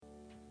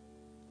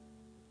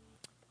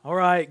All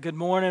right, good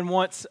morning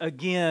once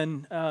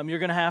again. You're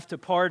going to have to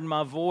pardon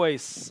my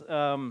voice.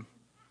 I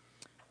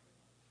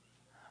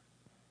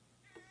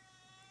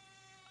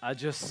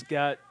just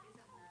got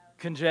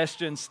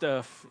congestion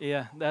stuff.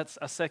 Yeah,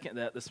 I second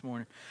that this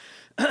morning.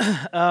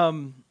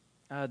 I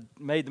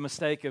made the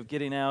mistake of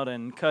getting out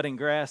and cutting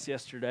grass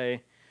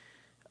yesterday.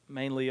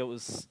 Mainly it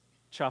was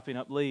chopping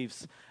up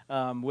leaves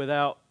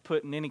without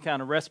putting any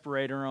kind of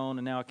respirator on,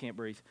 and now I can't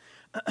breathe.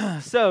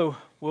 So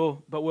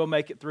we'll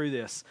make it through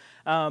this.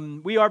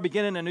 We are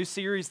beginning a new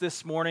series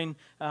this morning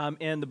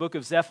in the book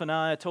of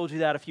Zephaniah. I told you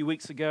that a few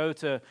weeks ago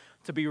to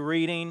be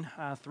reading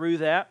through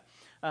that.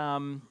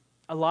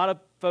 A lot of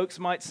folks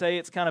might say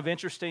it's kind of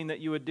interesting that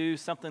you would do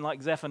something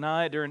like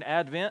Zephaniah during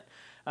Advent.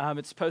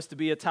 It's supposed to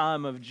be a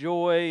time of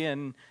joy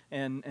and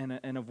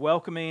of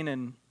welcoming,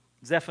 and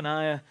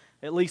Zephaniah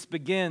at least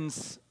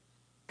begins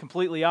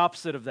completely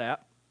opposite of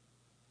that.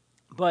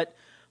 But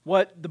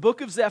what the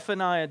book of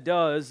Zephaniah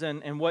does,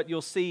 and what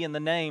you'll see in the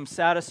name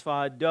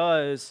Satisfied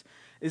does,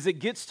 is it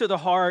gets to the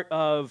heart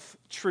of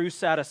true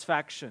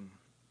satisfaction.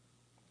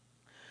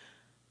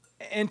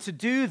 And to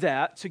do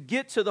that, to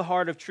get to the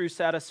heart of true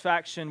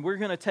satisfaction, we're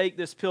going to take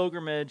this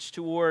pilgrimage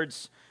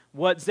towards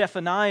what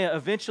Zephaniah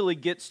eventually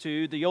gets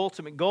to, the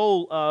ultimate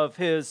goal of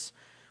his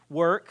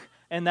work,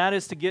 and that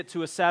is to get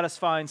to a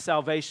satisfying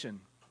salvation.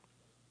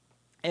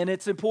 And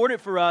it's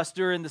important for us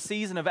during the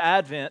season of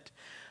Advent,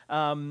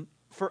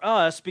 for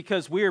us,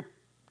 because we're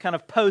kind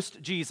of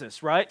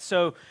post-Jesus, right?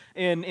 So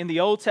in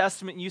the Old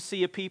Testament, you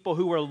see a people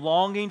who are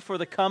longing for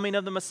the coming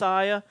of the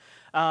Messiah,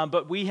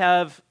 but we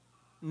have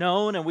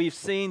known and we've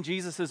seen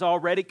Jesus has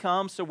already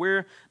come, so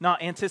we're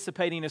not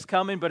anticipating his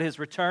coming, but his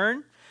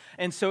return.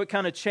 And so it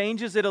kind of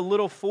changes it a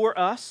little for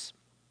us.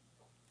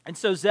 And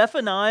so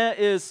Zephaniah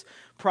is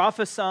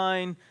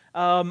prophesying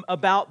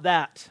about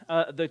that,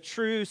 the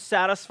true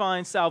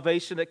satisfying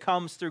salvation that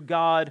comes through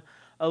God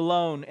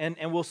alone.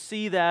 And we'll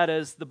see that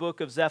as the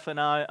book of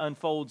Zephaniah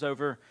unfolds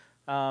over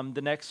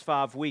the next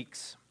 5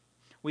 weeks.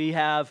 We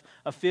have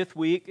a 5th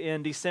week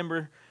in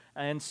December,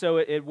 and so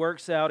it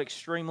works out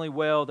extremely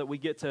well that we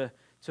get to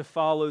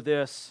follow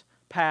this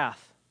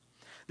path.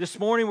 This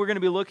morning we're going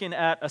to be looking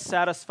at a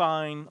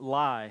satisfying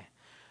lie.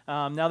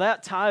 Now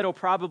that title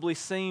probably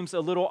seems a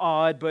little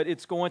odd, but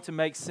it's going to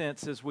make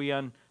sense as we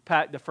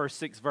unpack the first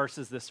 6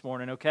 verses this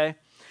morning, okay?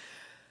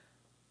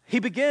 He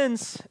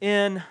begins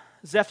in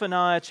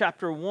Zephaniah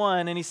chapter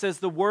 1, and he says,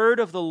 "The word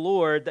of the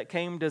Lord that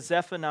came to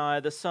Zephaniah,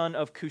 the son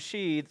of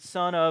Cushi,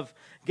 son of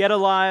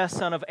Gedaliah,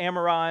 son of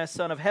Amariah,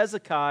 son of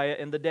Hezekiah,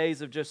 in the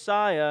days of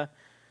Josiah,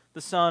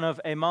 the son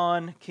of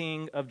Amon,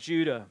 king of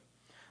Judah."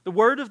 The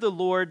word of the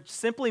Lord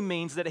simply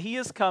means that he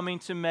is coming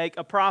to make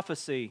a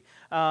prophecy,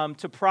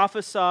 to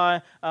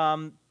prophesy,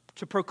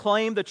 to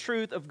proclaim the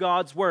truth of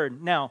God's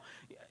word. Now,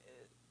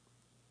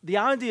 the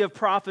idea of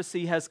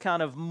prophecy has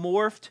kind of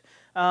morphed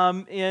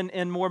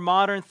in more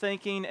modern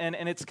thinking,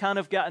 and it's kind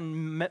of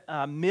gotten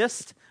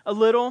missed a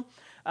little.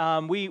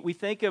 We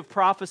think of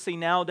prophecy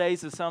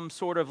nowadays as some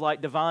sort of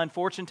like divine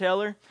fortune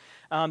teller.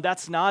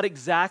 That's not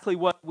exactly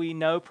what we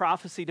know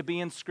prophecy to be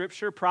in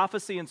Scripture.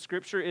 Prophecy in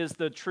Scripture is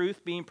the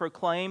truth being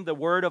proclaimed, the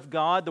Word of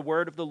God, the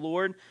Word of the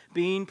Lord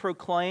being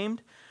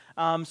proclaimed.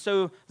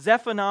 So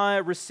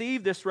Zephaniah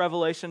received this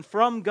revelation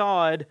from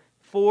God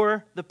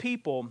for the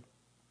people.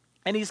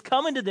 And he's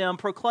coming to them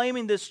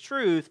proclaiming this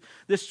truth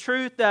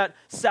that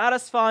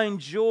satisfying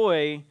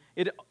joy,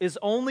 it is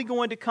only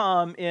going to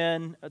come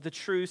in the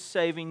true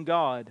saving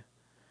God.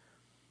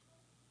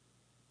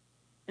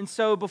 And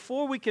so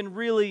before we can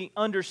really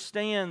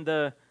understand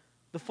the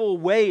full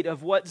weight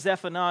of what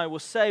Zephaniah will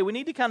say, we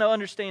need to kind of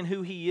understand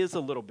who he is a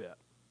little bit.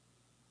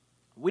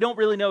 We don't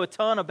really know a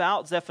ton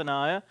about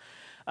Zephaniah.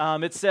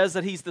 It says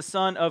that he's the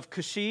son of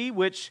Cushi,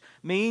 which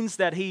means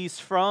that he's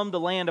from the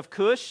land of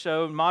Cush,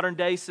 so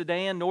modern-day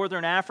Sudan,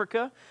 northern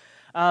Africa.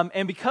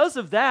 And because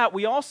of that,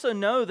 we also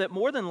know that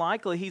more than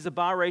likely he's a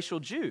biracial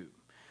Jew.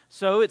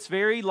 So it's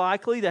very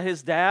likely that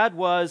his dad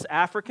was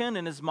African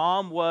and his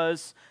mom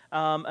was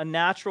a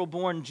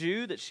natural-born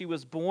Jew, that she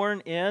was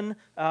born in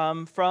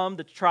from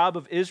the tribe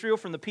of Israel,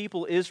 from the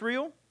people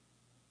Israel.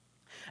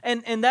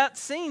 And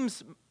that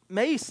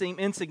may seem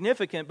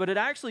insignificant, but it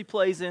actually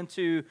plays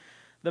into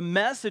the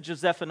message of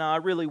Zephaniah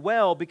really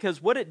well,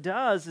 because what it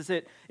does is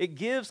it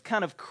gives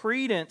kind of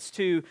credence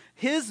to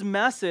his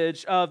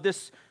message of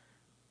this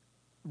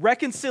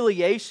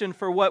reconciliation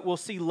for what we'll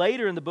see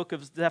later in the book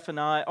of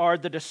Zephaniah are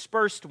the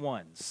dispersed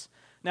ones.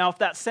 Now, if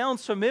that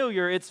sounds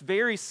familiar, it's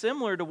very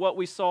similar to what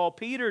we saw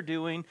Peter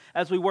doing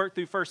as we worked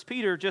through 1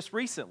 Peter just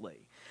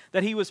recently.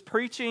 That he was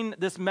preaching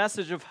this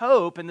message of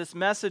hope and this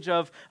message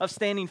of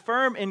standing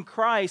firm in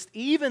Christ,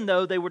 even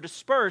though they were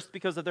dispersed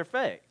because of their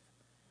faith.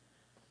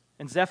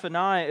 And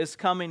Zephaniah is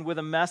coming with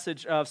a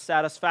message of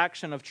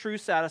satisfaction, of true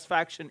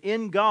satisfaction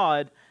in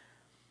God.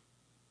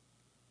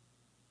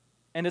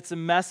 And it's a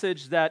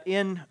message that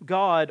in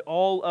God,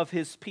 all of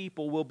his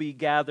people will be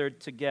gathered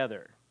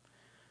together.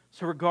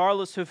 So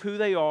regardless of who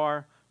they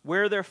are,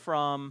 where they're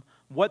from,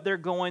 what they're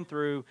going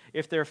through,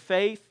 if their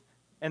faith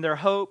and their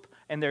hope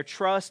and their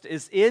trust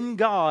is in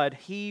God,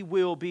 he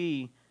will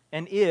be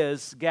and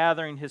is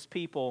gathering His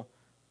people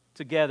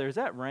together. Is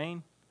that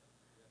rain?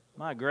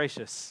 My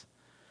gracious.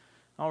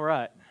 All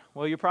right.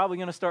 Well, you're probably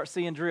going to start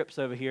seeing drips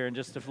over here in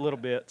just a little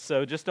bit,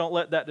 so just don't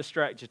let that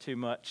distract you too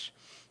much.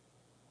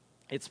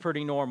 It's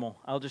pretty normal.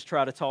 I'll just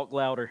try to talk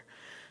louder.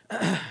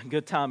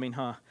 Good timing,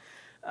 huh?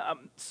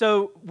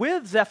 So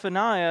with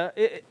Zephaniah,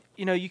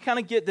 you kind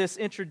of get this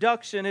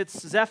introduction. It's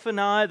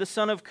Zephaniah, the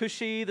son of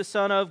Cushi, the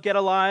son of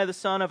Gedaliah, the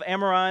son of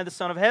Amariah, the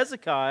son of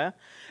Hezekiah.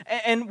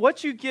 And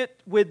what you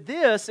get with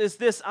this is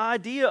this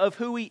idea of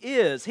who he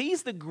is.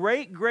 He's the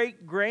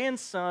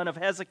great-great-grandson of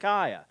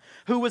Hezekiah,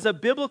 who was a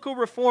biblical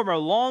reformer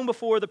long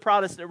before the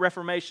Protestant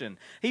Reformation.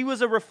 He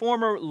was a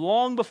reformer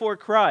long before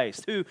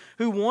Christ,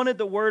 who wanted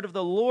the word of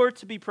the Lord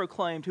to be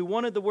proclaimed, who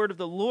wanted the word of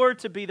the Lord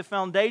to be the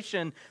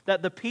foundation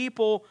that the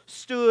people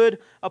stood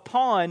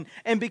upon.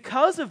 And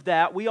because of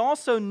that, we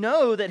also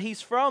know that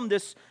he's from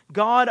this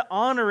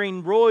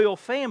God-honoring royal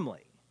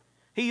family.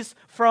 He's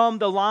from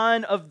the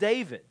line of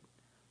David.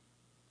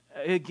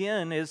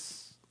 Again,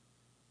 is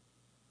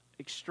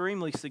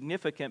extremely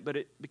significant,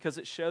 because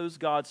it shows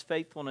God's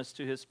faithfulness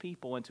to His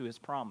people and to His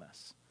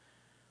promise.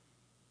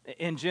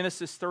 In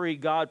Genesis 3,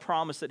 God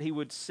promised that He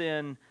would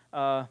send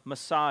a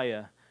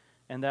Messiah,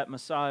 and that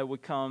Messiah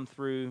would come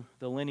through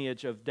the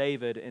lineage of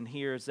David. And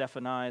here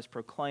Zephaniah is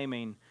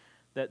proclaiming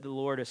that the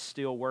Lord is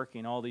still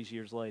working all these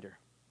years later.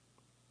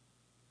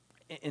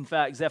 In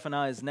fact,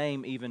 Zephaniah's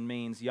name even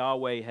means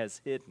Yahweh has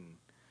hidden.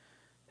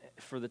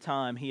 For the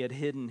time, he had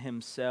hidden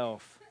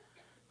himself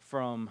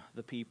from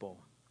the people.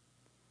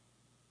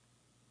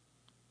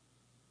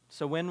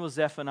 So when was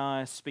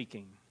Zephaniah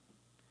speaking?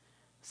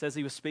 It says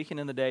he was speaking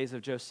in the days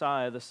of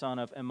Josiah, the son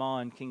of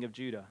Ammon, king of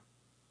Judah.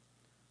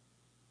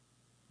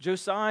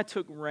 Josiah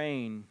took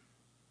reign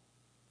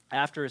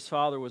after his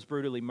father was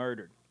brutally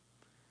murdered.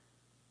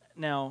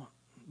 Now,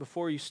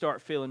 before you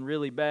start feeling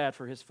really bad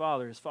for his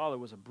father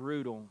was a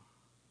brutal,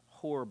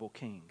 horrible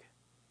king.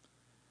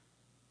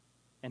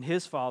 And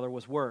his father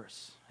was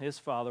worse. His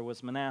father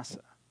was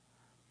Manasseh.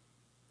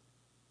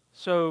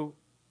 So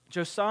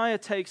Josiah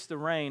takes the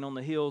reign on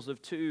the heels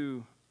of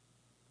two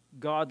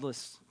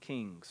godless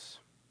kings.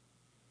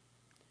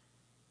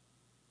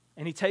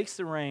 And he takes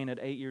the reign at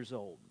 8 years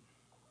old.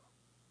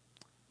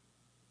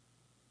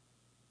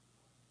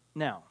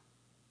 Now,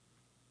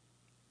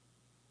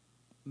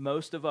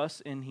 most of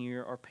us in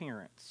here are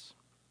parents.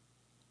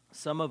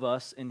 Some of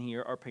us in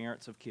here are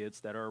parents of kids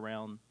that are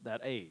around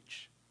that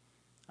age.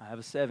 I have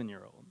a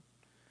 7-year-old.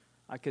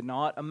 I could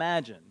not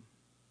imagine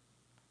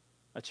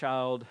a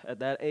child at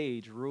that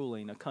age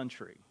ruling a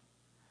country.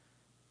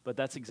 But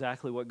that's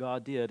exactly what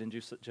God did in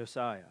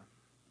Josiah.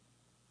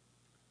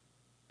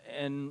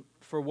 And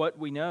for what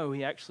we know,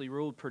 he actually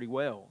ruled pretty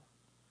well.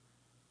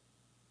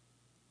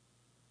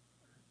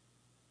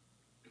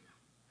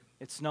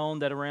 It's known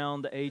that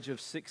around the age of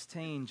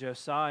 16,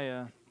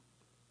 Josiah,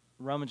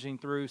 rummaging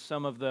through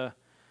some of the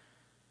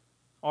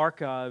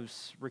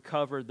archives,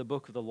 recovered the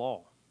book of the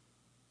law.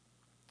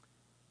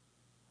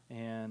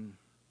 And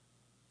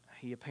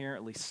he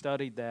apparently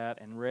studied that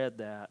and read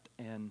that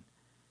and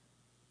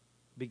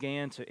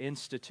began to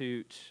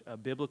institute a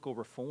biblical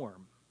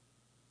reform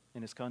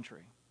in his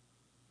country.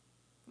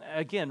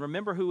 Again,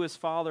 remember who his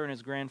father and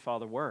his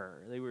grandfather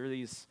were. They were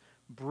these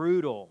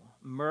brutal,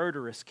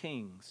 murderous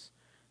kings.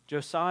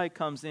 Josiah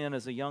comes in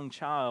as a young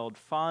child,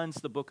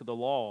 finds the book of the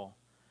law,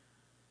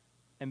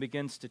 and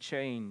begins to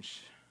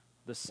change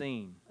the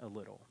scene a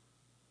little.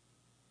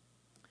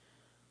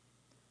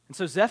 And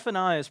so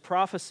Zephaniah is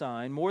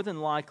prophesying more than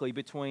likely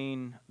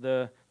between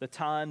the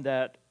time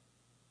that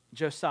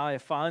Josiah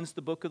finds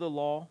the book of the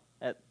law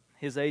at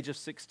his age of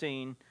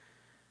 16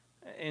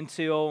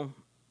 until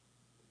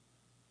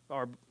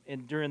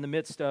during the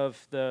midst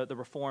of the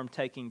reform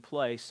taking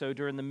place. So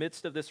during the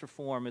midst of this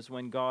reform is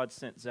when God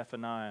sent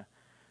Zephaniah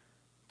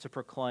to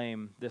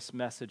proclaim this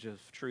message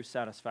of true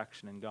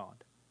satisfaction in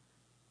God.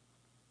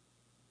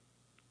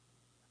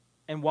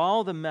 And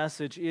while the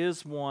message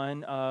is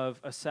one of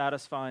a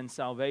satisfying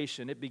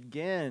salvation, it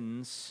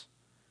begins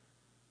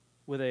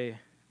with a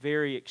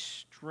very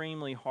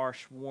extremely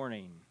harsh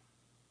warning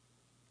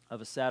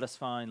of a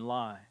satisfying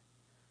lie.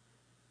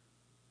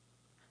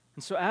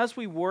 And so as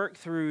we work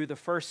through the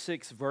first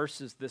 6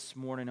 verses this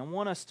morning, I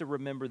want us to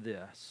remember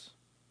this,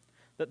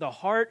 that the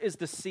heart is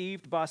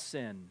deceived by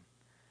sin,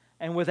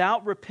 and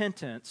without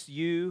repentance,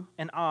 you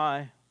and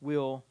I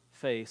will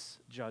face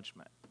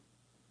judgment.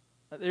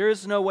 There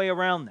is no way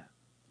around that.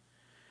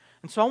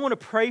 And so I want to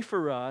pray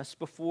for us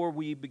before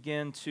we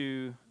begin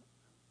to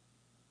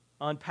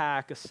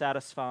unpack a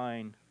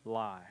satisfying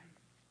lie.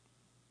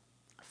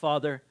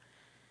 Father,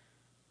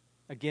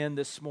 again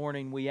this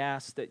morning we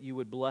ask that you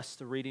would bless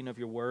the reading of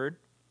your word.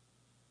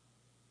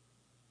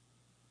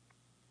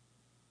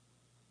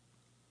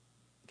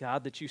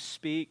 God, that you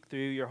speak through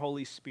your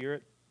Holy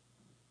Spirit,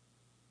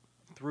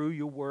 through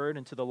your word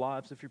into the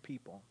lives of your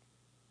people.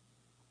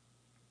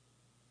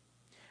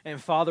 And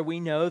Father,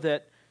 we know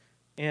that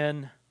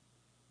in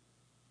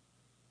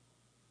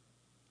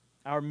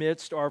our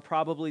midst are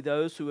probably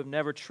those who have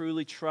never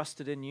truly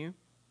trusted in you.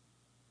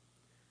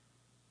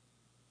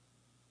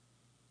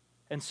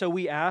 And so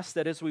we ask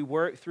that as we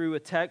work through a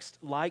text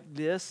like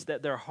this,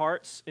 that their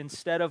hearts,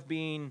 instead of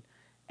being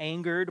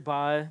angered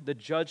by the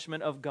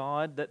judgment of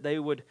God, that they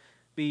would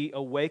be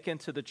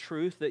awakened to the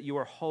truth that you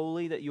are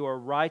holy, that you are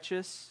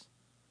righteous,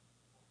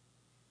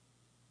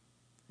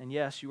 and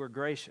yes, you are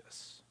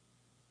gracious.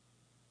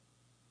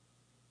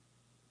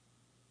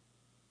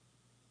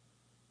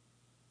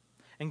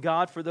 And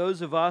God, for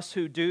those of us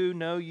who do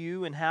know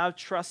you and have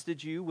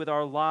trusted you with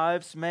our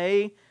lives,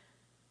 may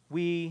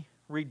we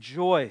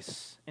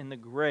rejoice in the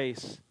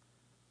grace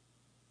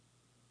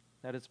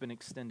that has been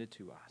extended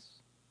to us.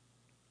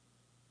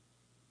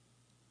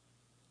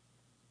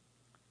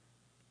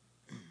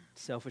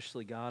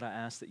 Selfishly, God, I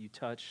ask that you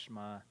touch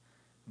my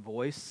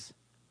voice.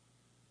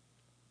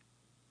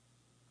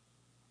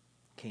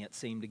 Can't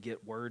seem to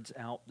get words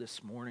out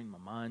this morning. My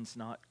mind's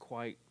not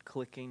quite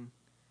clicking.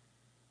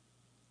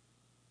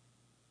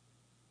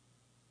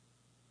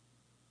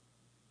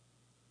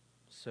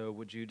 So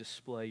would you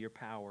display your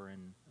power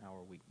in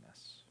our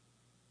weakness?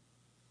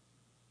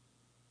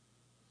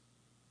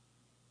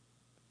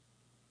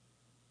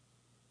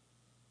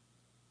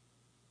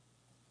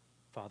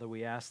 Father,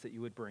 we ask that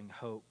you would bring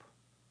hope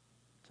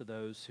to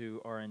those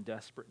who are in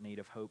desperate need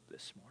of hope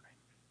this morning.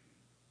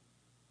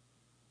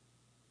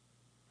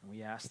 And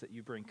we ask that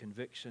you bring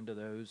conviction to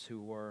those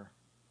who are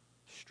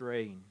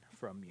straying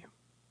from you.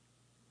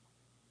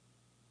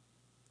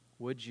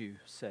 Would you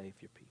save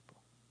your people?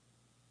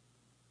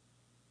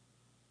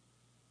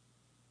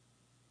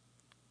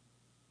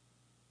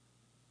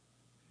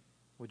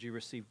 Would you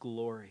receive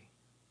glory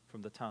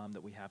from the time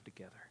that we have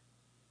together?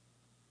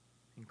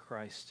 In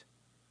Christ,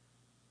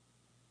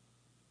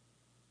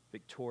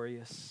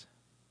 victorious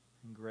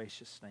and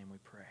gracious name we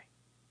pray.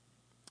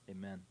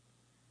 Amen.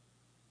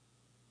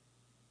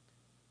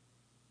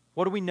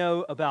 What do we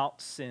know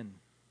about sin?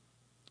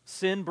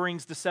 Sin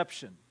brings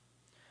deception.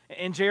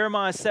 In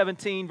Jeremiah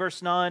 17,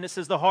 verse 9, it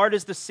says, "The heart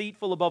is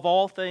deceitful above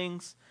all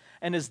things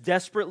and is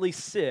desperately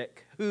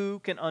sick. Who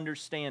can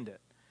understand it?"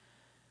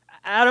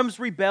 Adam's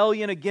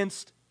rebellion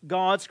against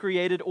God's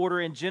created order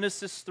in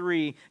Genesis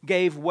 3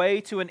 gave way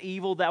to an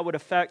evil that would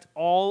affect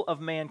all of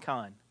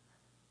mankind.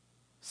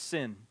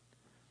 Sin.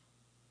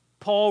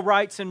 Paul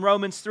writes in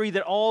Romans 3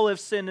 that all have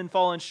sinned and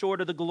fallen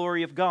short of the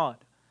glory of God.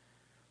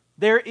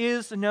 There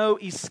is no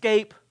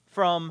escape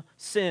from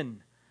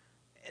sin.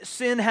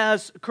 Sin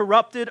has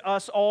corrupted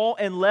us all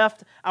and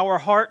left our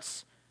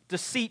hearts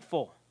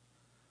deceitful,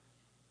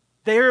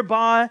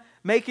 thereby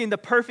making the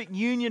perfect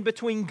union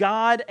between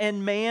God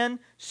and man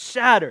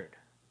shattered,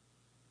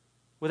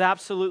 with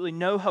absolutely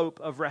no hope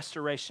of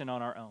restoration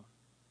on our own.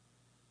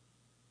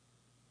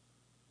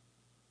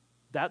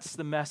 That's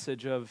the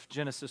message of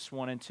Genesis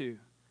 1 and 2.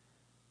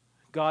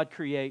 God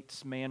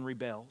creates, man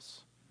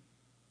rebels.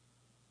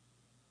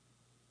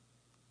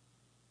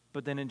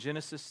 But then in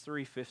Genesis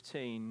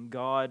 3:15,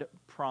 God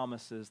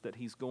promises that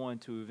He's going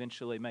to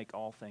eventually make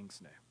all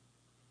things new.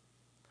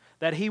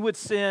 That He would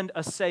send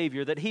a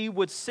Savior, that He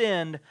would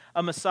send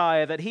a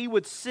Messiah, that He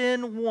would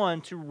send one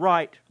to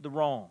right the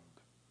wrong.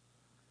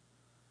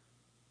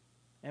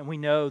 And we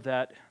know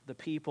that the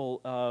people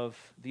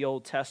of the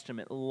Old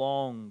Testament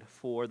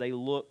they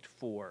looked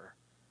for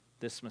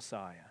this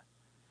Messiah.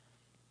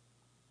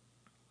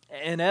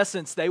 In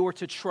essence, they were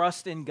to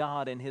trust in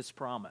God and His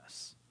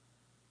promise.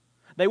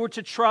 They were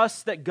to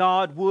trust that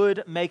God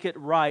would make it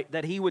right,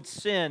 that He would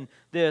send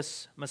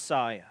this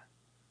Messiah.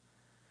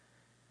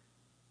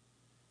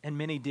 And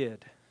many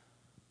did.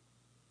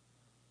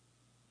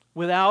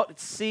 Without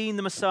seeing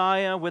the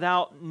Messiah,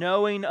 without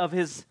knowing of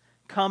His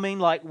coming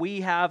like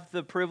we have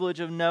the privilege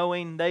of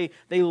knowing, they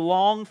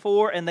longed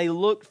for and they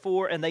looked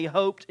for and they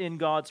hoped in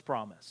God's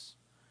promise.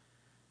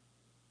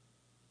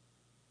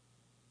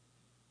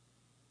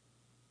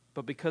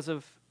 But because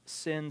of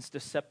sin's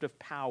deceptive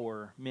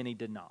power, many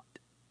did not.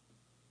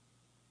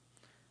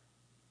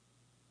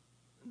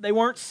 They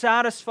weren't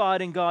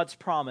satisfied in God's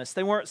promise.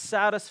 They weren't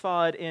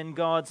satisfied in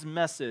God's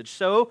message.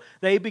 So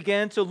they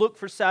began to look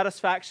for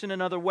satisfaction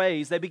in other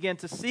ways. They began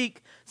to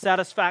seek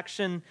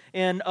satisfaction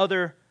in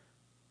other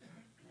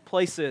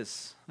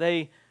places.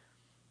 They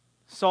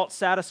sought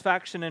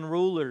satisfaction in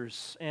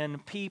rulers, in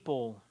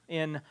people,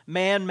 in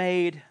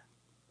man-made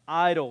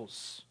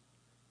idols.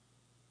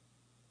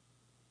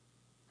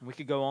 And we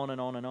could go on and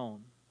on and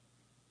on.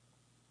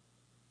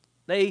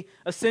 They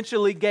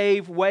essentially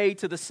gave way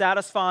to the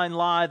satisfying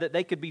lie that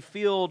they could be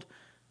filled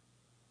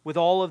with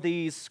all of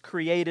these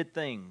created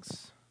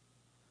things.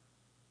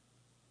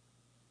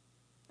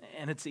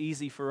 And it's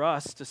easy for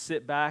us to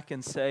sit back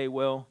and say,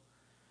 well,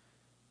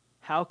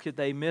 how could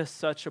they miss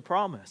such a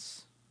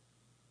promise?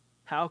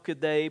 How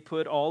could they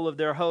put all of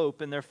their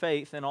hope and their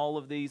faith in all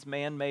of these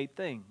man-made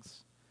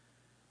things?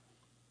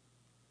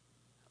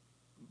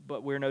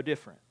 But we're no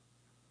different.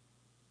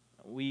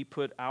 We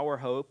put our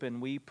hope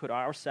and we put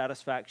our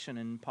satisfaction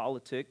in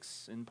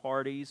politics, in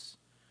parties,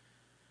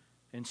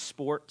 in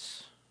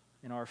sports,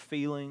 in our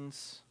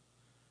feelings,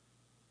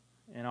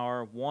 in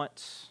our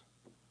wants,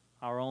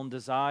 our own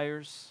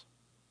desires.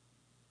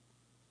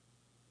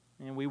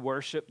 And we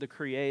worship the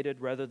created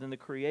rather than the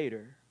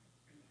Creator.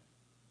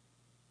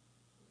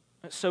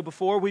 So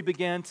before we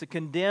begin to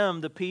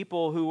condemn the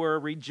people who are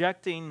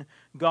rejecting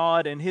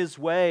God and His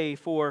way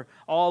for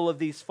all of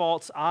these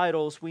false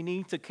idols, we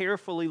need to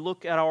carefully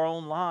look at our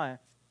own life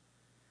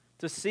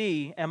to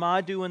see, am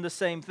I doing the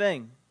same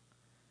thing?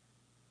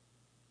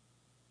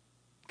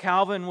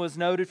 Calvin was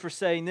noted for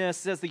saying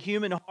this. He says, the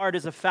human heart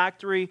is a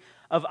factory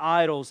of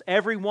idols.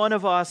 Every one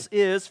of us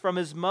is, from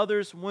his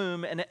mother's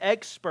womb, an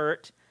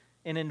expert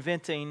in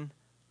inventing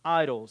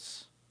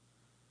idols.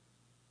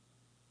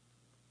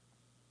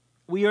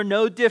 We are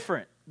no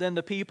different than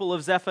the people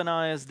of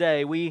Zephaniah's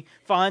day. We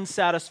find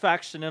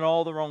satisfaction in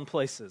all the wrong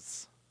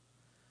places.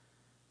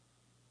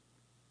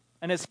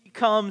 And as he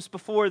comes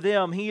before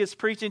them, he is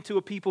preaching to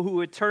a people who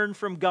had turned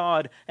from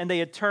God and they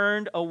had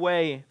turned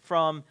away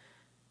from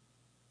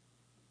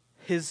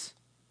His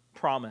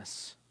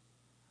promise.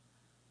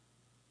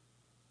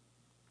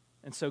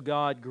 And so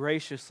God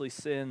graciously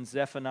sends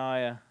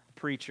Zephaniah, the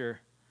preacher,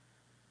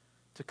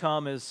 to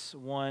come as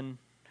one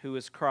who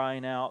is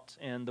crying out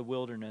in the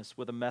wilderness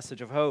with a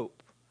message of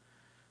hope.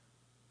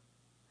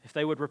 If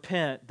they would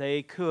repent,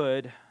 they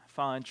could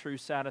find true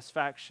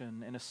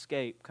satisfaction and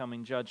escape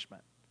coming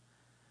judgment.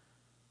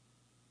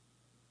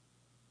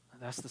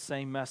 That's the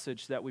same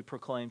message that we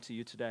proclaim to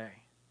you today.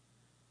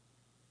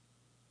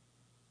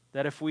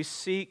 That if we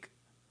seek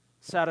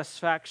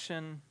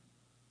satisfaction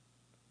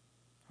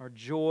or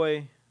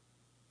joy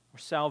or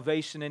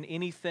salvation in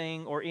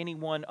anything or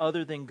anyone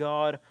other than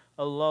God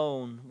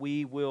alone,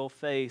 we will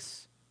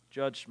face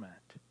judgment.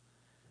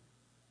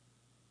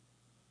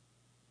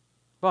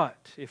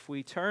 But if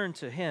we turn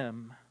to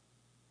Him,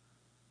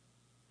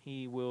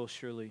 He will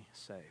surely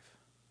save.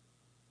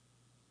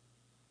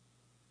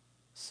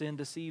 Sin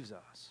deceives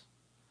us.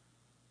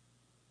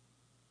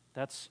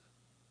 That's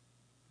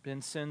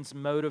been sin's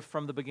motive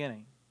from the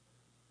beginning.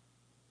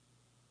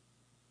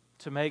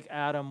 To make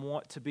Adam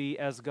want to be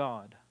as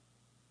God.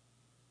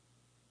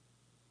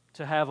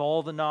 To have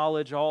all the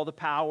knowledge, all the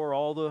power,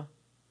 all the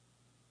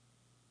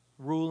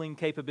ruling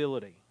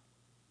capability.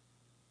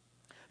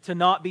 To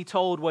not be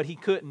told what he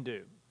couldn't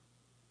do.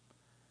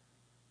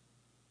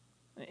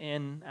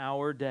 In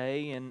our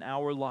day, in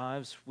our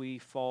lives, we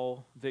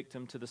fall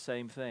victim to the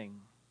same thing.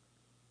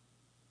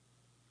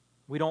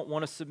 We don't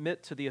want to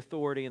submit to the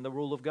authority and the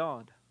rule of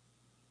God.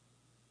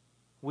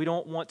 We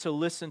don't want to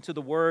listen to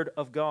the Word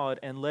of God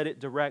and let it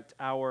direct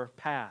our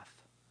path,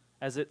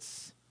 as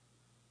it's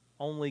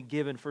only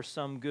given for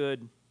some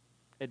good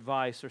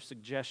advice or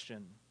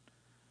suggestion.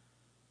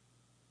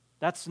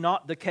 That's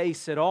not the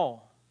case at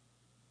all.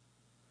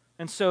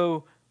 And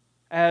so,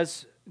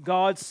 as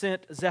God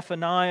sent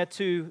Zephaniah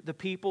to the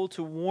people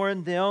to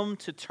warn them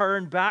to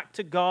turn back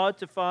to God,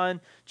 to find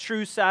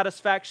true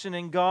satisfaction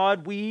in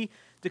God, we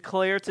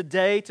declare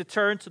today to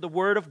turn to the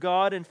Word of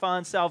God and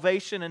find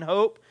salvation and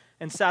hope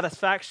and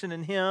satisfaction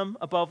in Him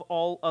above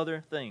all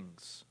other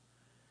things.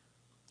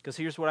 Because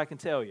here's what I can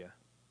tell you.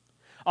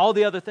 All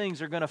the other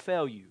things are going to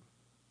fail you.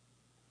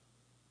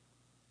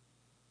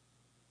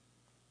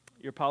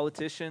 Your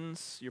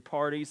politicians, your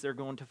parties, they're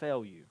going to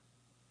fail you.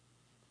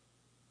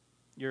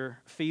 Your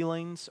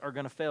feelings are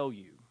going to fail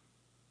you.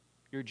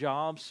 Your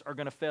jobs are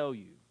going to fail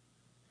you.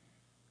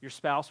 Your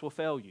spouse will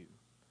fail you.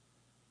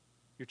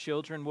 Your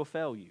children will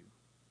fail you.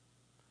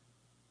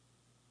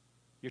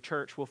 Your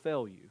church will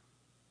fail you.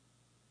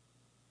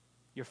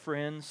 Your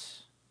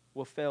friends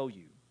will fail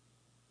you.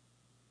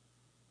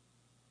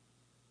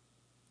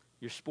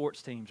 Your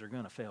sports teams are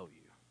going to fail you.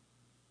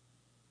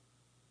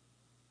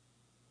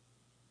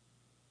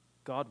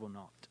 God will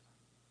not.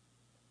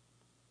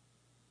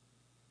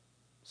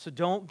 So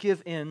don't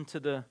give in to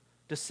the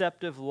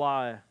deceptive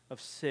lie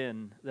of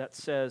sin that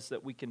says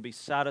that we can be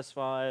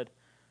satisfied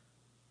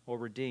or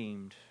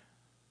redeemed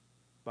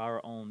by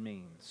our own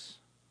means.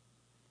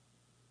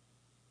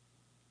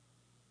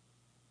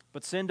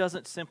 But sin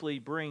doesn't simply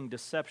bring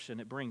deception,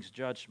 it brings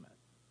judgment.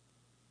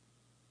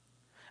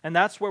 And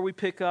that's where we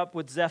pick up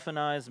with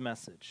Zephaniah's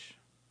message.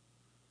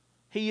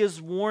 He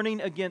is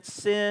warning against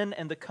sin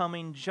and the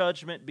coming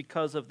judgment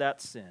because of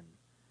that sin.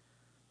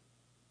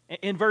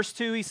 In verse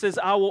 2, he says,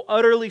 I will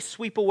utterly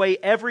sweep away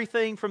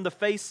everything from the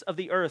face of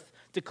the earth,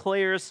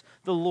 declares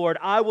the Lord.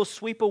 I will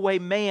sweep away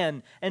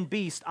man and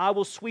beast. I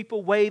will sweep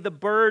away the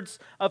birds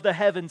of the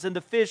heavens and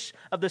the fish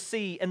of the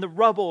sea and the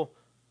rubble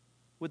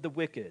with the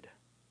wicked.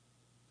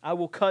 I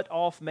will cut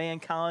off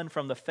mankind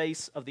from the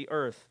face of the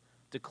earth,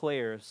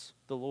 declares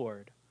the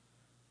Lord.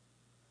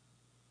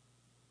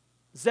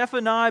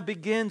 Zephaniah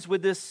begins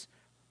with this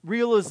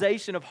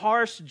realization of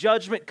harsh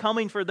judgment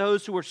coming for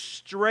those who are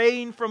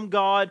straying from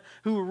God,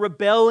 who are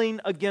rebelling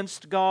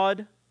against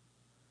God,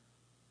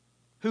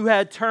 who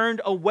had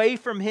turned away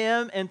from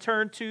Him and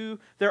turned to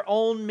their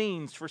own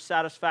means for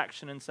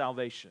satisfaction and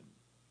salvation.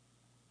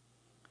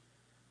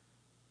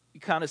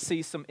 You kind of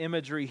see some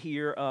imagery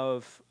here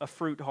of a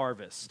fruit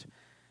harvest.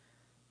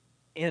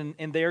 In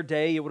their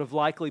day, it would have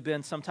likely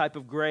been some type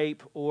of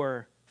grape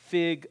or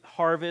fig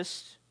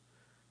harvest.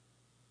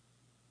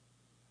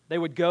 They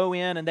would go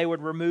in and they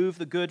would remove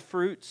the good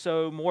fruit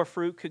so more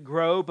fruit could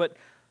grow. But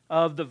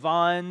of the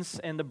vines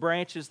and the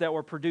branches that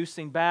were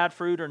producing bad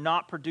fruit or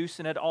not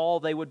producing at all.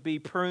 They would be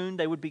pruned,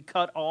 they would be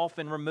cut off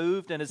and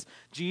removed. And as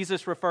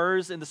Jesus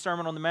refers in the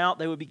Sermon on the Mount,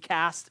 they would be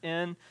cast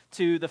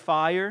into the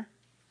fire.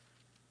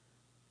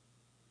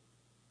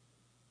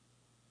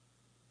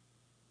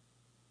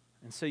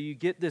 And so you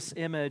get this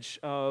image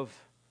of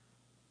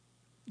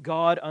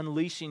God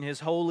unleashing His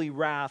holy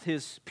wrath,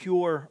 His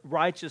pure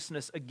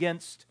righteousness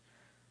against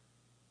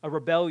a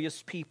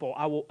rebellious people.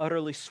 I will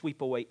utterly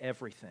sweep away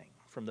everything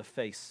from the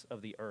face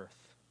of the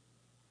earth.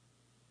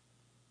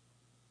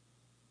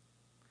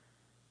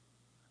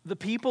 The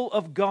people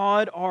of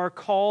God are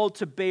called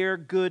to bear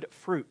good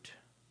fruit.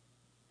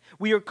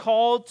 We are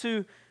called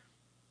to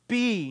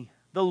be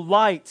the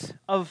light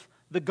of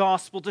the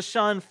gospel, to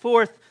shine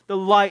forth the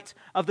light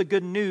of the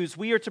good news.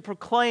 We are to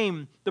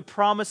proclaim the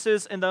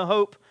promises and the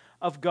hope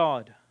of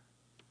God.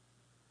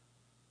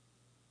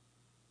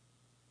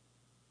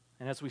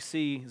 And as we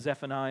see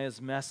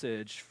Zephaniah's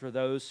message, for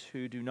those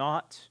who do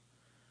not,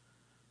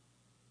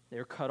 they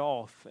are cut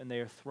off and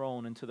they are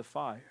thrown into the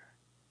fire.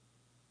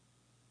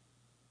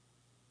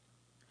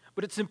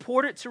 But it's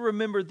important to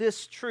remember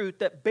this truth,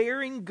 that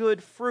bearing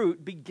good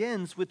fruit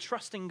begins with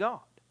trusting God.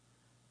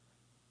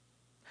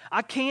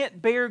 I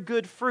can't bear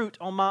good fruit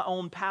on my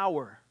own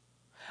power.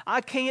 I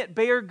can't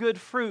bear good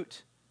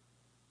fruit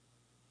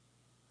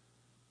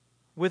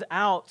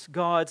without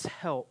God's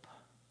help.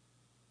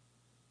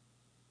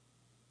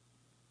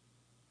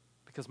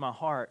 Because my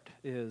heart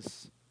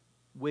is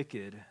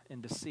wicked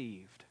and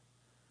deceived.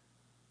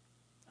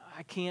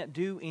 I can't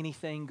do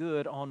anything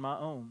good on my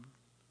own.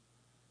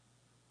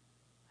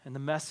 And the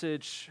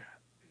message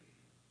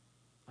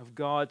of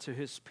God to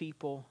His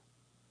people,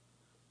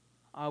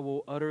 I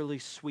will utterly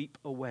sweep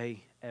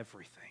away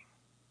everything.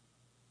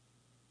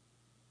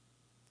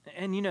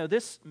 And you know,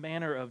 this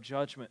manner of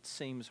judgment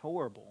seems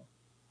horrible.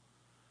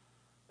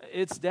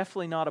 It's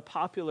definitely not a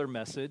popular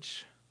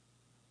message.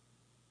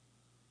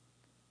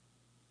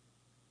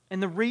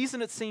 And the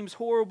reason it seems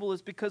horrible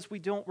is because we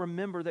don't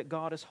remember that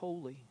God is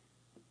holy.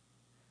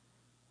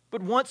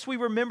 But once we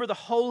remember the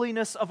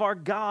holiness of our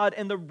God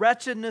and the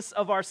wretchedness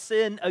of our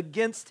sin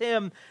against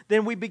Him,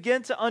 then we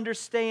begin to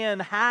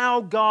understand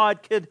how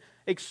God could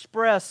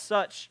express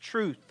such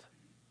truth.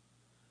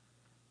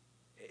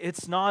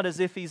 It's not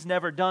as if He's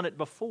never done it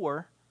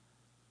before.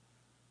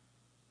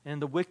 In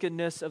the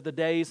wickedness of the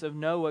days of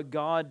Noah,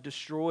 God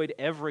destroyed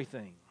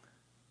everything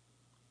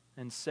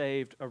and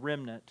saved a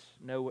remnant,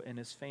 Noah and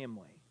his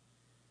family.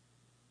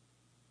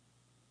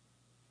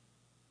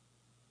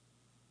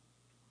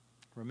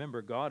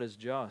 Remember, God is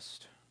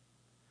just.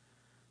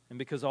 And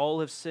because all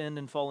have sinned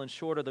and fallen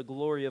short of the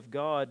glory of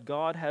God,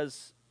 God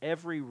has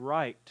every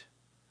right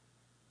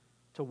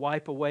to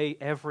wipe away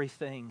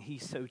everything He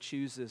so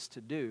chooses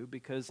to do,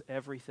 because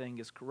everything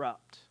is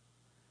corrupt.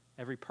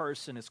 Every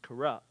person is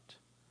corrupt.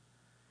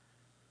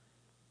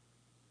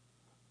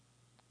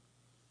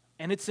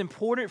 And it's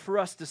important for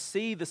us to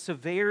see the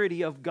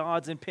severity of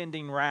God's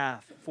impending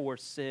wrath for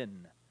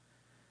sin.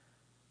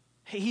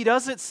 He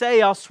doesn't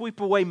say, I'll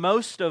sweep away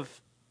most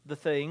of the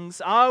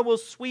things. I will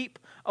sweep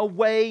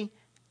away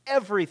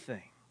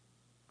everything.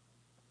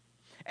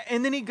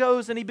 And then He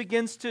goes and He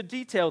begins to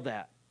detail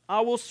that.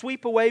 I will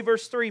sweep away,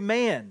 verse 3,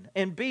 man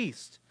and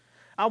beast.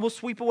 I will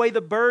sweep away the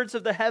birds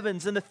of the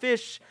heavens and the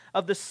fish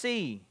of the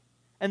sea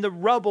and the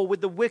rubble with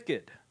the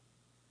wicked.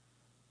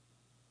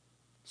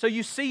 So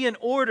you see in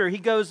order, He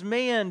goes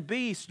man,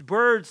 beast,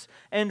 birds,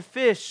 and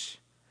fish.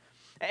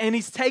 And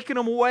He's taken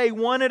them away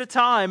one at a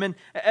time. And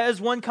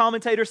as one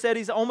commentator said,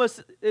 it's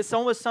almost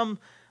some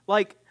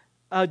like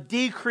a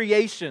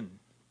decreation.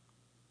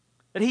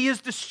 That He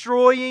is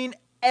destroying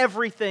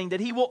everything.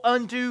 That He will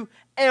undo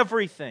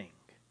everything.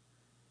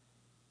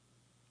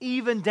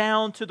 Even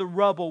down to the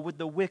rubble with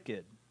the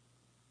wicked.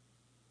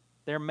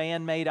 Their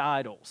man-made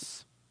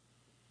idols.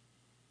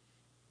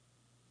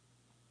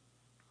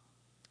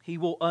 He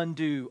will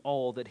undo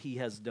all that He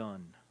has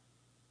done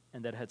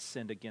and that had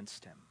sinned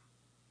against Him.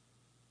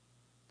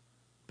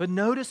 But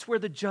notice where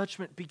the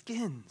judgment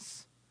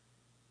begins.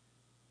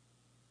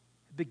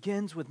 It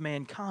begins with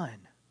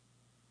mankind.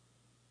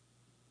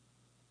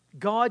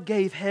 God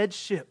gave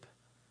headship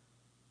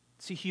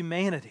to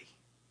humanity,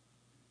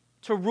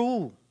 to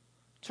rule,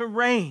 to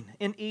reign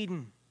in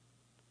Eden.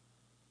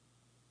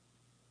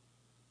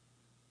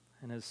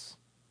 And as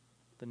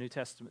the New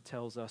Testament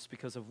tells us,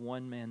 because of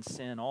one man's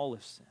sin, all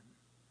have sinned.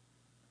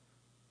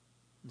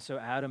 And so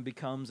Adam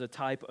becomes a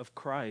type of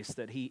Christ,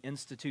 that He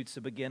institutes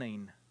a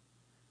beginning.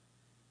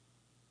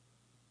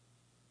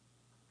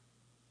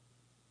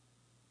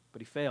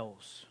 But he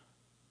fails.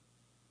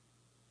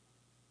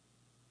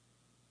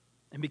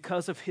 And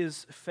because of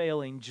his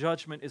failing,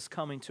 judgment is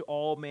coming to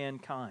all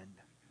mankind.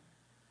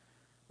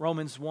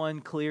 Romans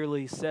 1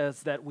 clearly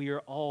says that we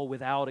are all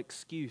without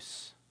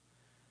excuse.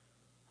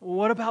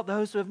 What about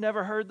those who have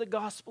never heard the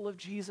gospel of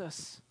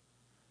Jesus?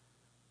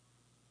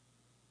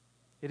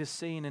 It is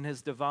seen in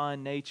His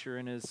divine nature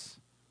and His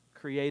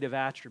creative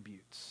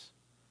attributes.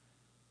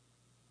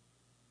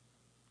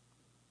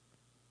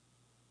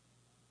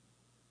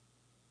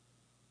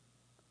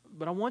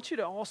 But I want you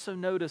to also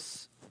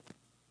notice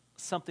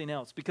something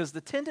else, because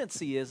the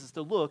tendency is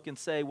to look and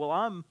say, well,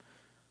 I'm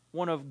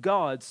one of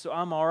God's, so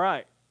I'm all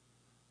right.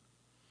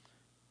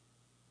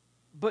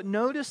 But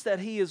notice that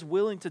he is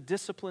willing to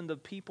discipline the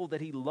people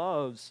that he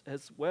loves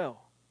as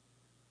well.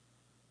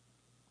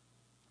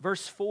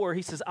 Verse 4,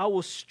 he says, I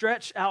will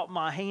stretch out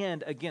my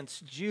hand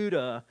against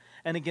Judah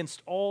and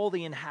against all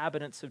the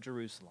inhabitants of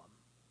Jerusalem.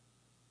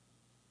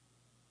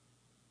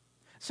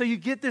 So you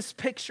get this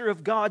picture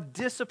of God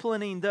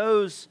disciplining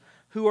those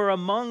who are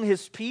among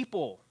his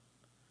people,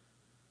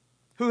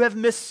 who have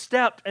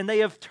misstepped and they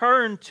have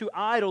turned to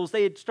idols.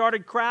 They had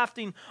started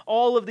crafting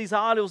all of these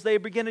idols. They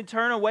began to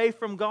turn away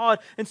from God.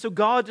 And so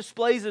God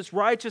displays His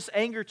righteous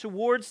anger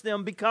towards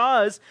them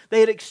because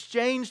they had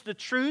exchanged the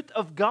truth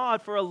of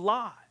God for a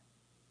lie.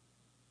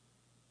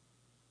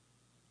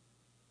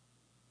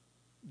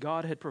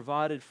 God had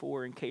provided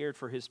for and cared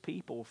for His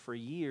people for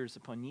years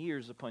upon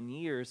years upon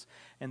years,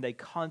 and they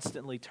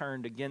constantly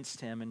turned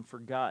against Him and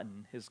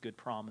forgotten His good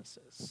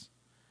promises.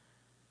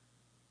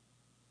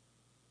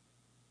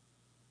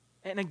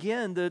 And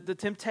again, the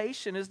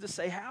temptation is to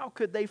say, how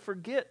could they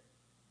forget?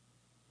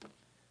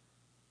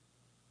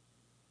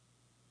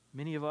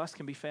 Many of us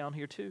can be found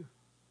here too.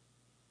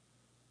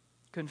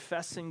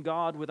 Confessing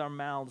God with our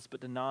mouths,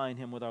 but denying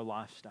Him with our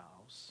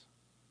lifestyles.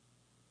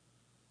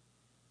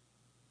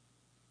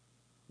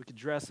 We could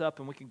dress up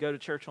and we can go to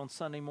church on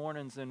Sunday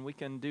mornings and we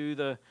can do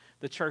the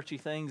churchy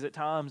things at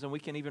times, and we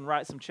can even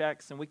write some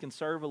checks and we can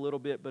serve a little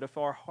bit, but if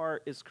our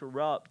heart is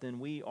corrupt, then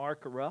we are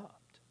corrupt.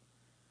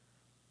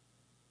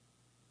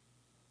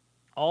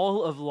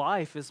 All of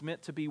life is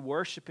meant to be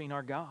worshiping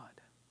our God.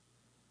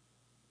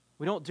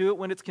 We don't do it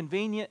when it's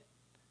convenient.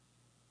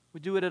 We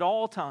do it at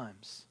all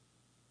times.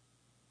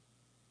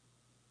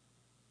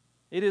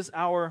 It is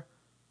our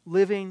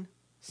living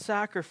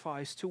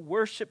sacrifice to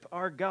worship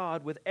our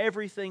God with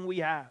everything we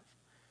have.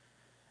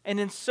 And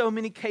in so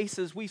many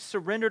cases, we've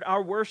surrendered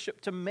our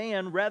worship to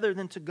man rather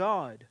than to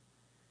God.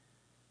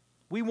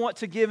 We want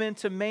to give in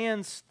to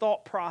man's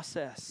thought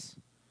process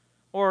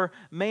or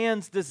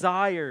man's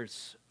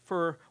desires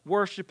for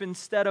worship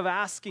instead of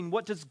asking,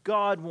 what does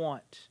God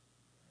want?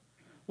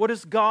 What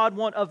does God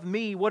want of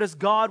me? What does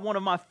God want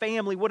of my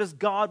family? What does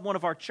God want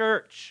of our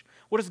church?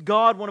 What does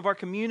God want of our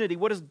community?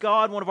 What does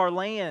God want of our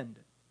land?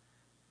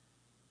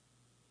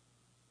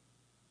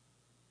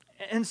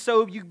 And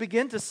so you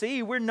begin to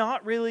see we're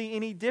not really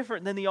any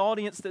different than the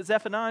audience that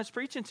Zephaniah is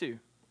preaching to.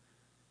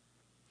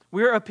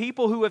 We're a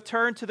people who have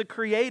turned to the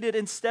created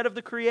instead of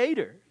the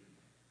Creator.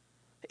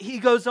 He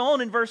goes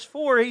on in verse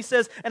 4, he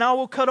says, and I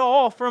will cut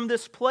off from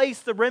this place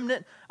the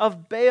remnant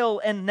of Baal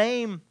and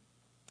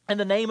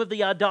the name of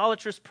the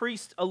idolatrous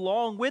priest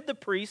along with the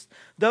priest,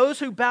 those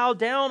who bow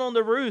down on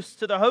the roofs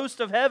to the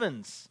host of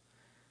heavens,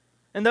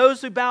 and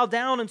those who bow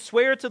down and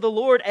swear to the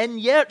Lord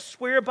and yet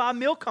swear by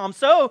Milcom.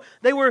 So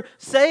they were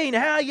saying,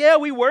 yeah,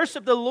 we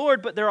worship the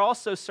Lord, but they're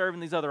also serving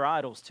these other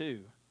idols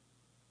too.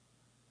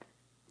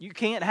 You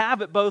can't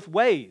have it both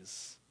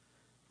ways,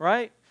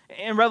 right?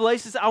 In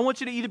Revelation, I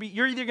want you to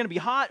you're either going to be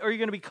hot or you're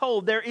going to be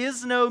cold. There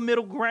is no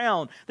middle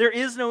ground. There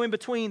is no in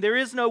between. There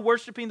is no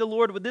worshiping the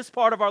Lord with this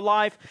part of our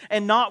life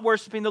and not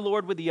worshiping the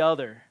Lord with the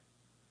other.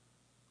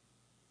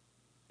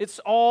 It's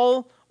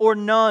all or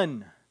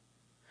none.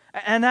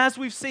 And as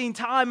we've seen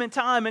time and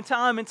time and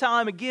time and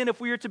time again, if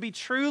we are to be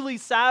truly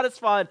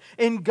satisfied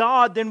in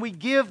God, then we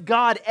give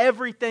God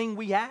everything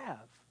we have.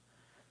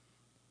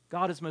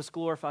 God is most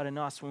glorified in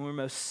us when we're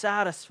most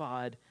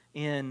satisfied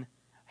in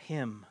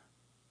Him.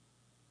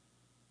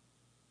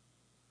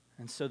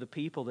 And so the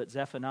people that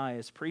Zephaniah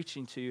is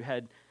preaching to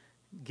had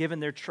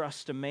given their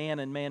trust to man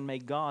and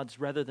man-made gods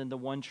rather than the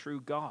one true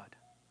God,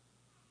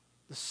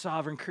 the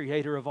sovereign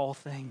creator of all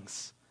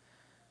things.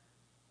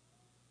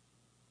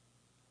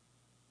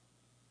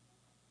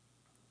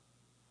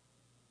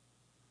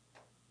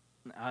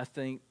 I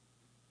think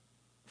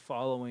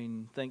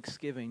following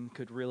Thanksgiving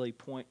could really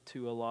point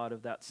to a lot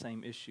of that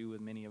same issue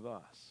with many of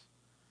us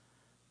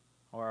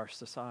or our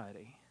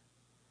society.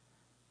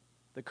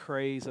 The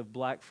craze of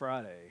Black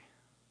Friday.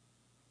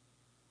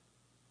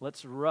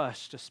 Let's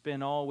rush to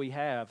spend all we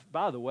have.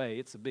 By the way,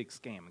 it's a big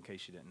scam in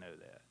case you didn't know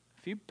that.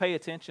 If you pay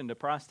attention to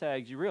price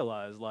tags, you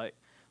realize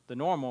the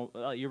normal,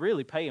 you're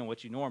really paying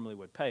what you normally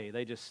would pay.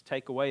 They just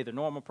take away the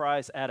normal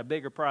price, add a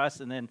bigger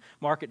price, and then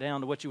mark it down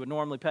to what you would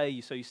normally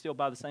pay, so you still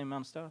buy the same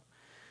amount of stuff.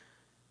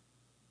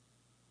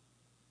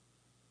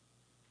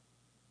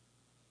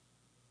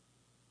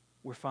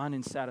 We're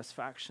finding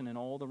satisfaction in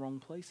all the wrong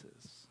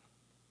places.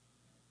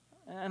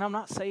 And I'm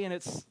not saying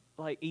it's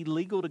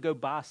illegal to go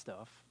buy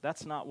stuff.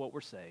 That's not what we're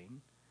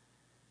saying.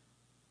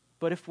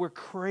 But if we're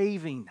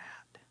craving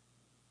that,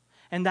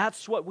 and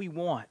that's what we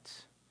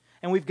want,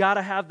 and we've got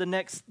to have the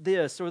next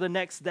this or the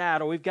next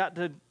that, or we've got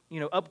to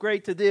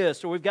upgrade to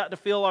this, or we've got to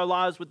fill our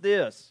lives with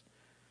this,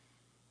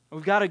 or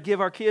we've got to give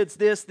our kids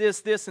this,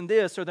 and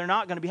this, or they're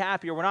not going to be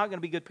happy, or we're not going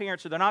to be good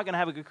parents, or they're not going to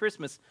have a good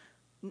Christmas.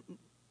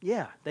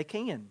 Yeah, they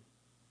can.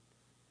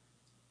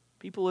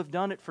 People have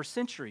done it for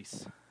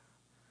centuries.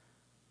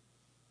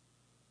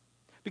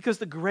 Because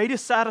the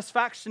greatest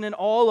satisfaction in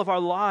all of our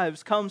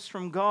lives comes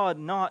from God,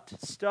 not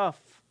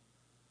stuff.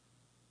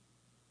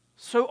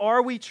 So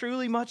are we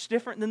truly much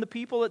different than the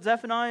people that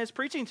Zephaniah is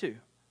preaching to?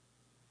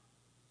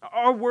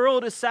 Our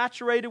world is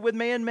saturated with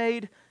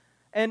man-made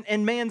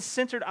and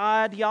man-centered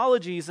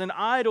ideologies and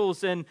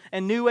idols and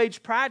New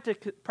Age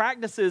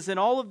practices and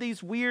all of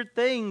these weird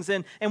things.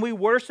 And we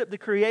worship the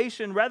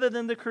creation rather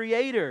than the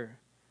Creator.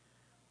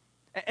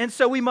 And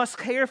so we must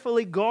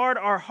carefully guard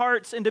our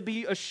hearts and to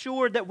be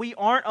assured that we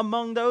aren't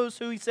among those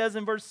who, he says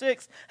in verse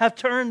 6, have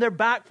turned their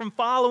back from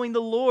following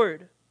the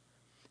Lord,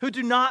 who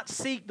do not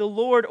seek the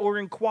Lord or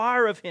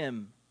inquire of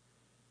Him.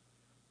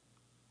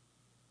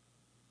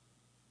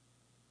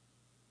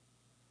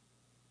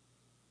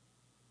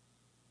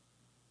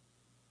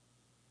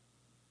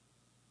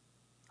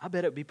 I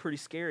bet it would be pretty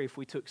scary if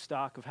we took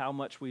stock of how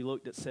much we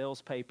looked at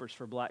sales papers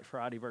for Black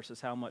Friday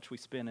versus how much we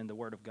spent in the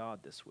Word of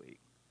God this week.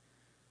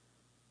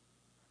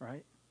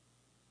 Right?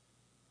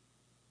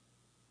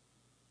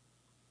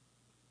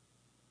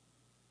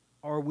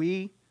 Are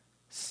we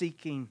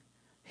seeking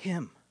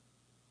Him?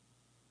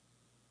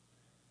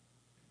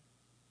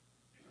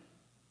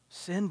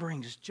 Sin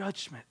brings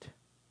judgment.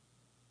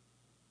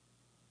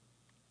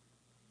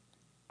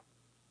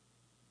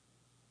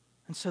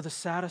 And so the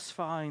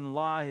satisfying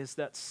lie is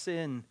that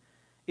sin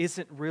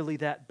isn't really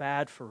that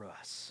bad for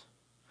us,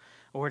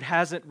 or it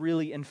hasn't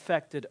really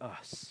infected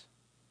us.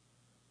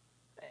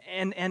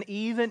 And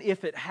even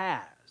if it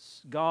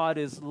has, God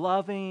is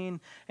loving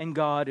and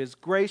God is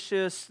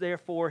gracious,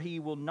 therefore He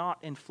will not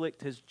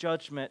inflict His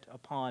judgment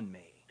upon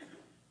me.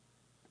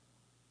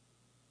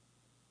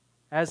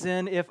 As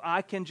in, if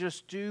I can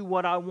just do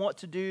what I want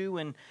to do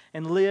and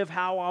live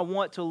how I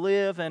want to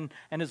live, and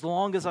as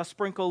long as I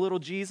sprinkle a little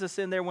Jesus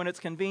in there when it's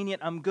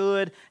convenient, I'm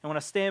good. And when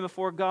I stand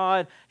before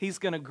God, He's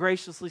going to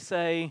graciously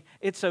say,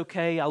 it's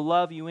okay, I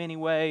love you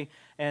anyway.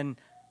 And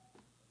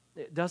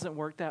it doesn't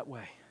work that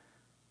way.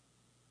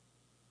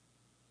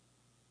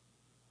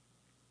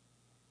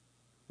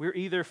 We're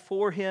either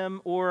for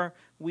Him or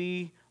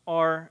we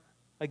are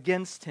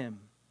against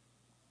Him.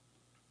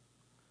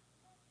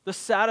 The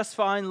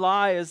satisfying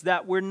lie is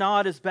that we're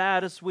not as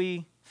bad as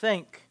we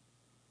think.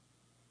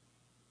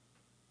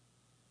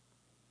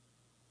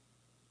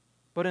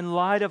 But in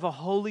light of a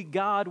holy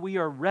God, we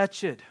are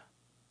wretched.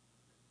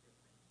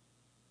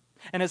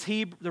 And as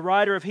the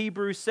writer of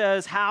Hebrews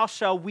says, how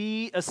shall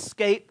we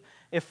escape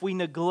if we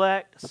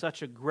neglect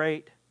such a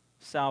great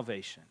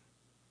salvation?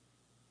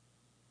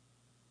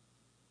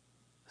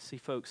 See,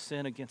 folks,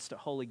 sin against a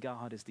holy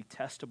God is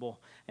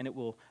detestable, and we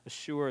will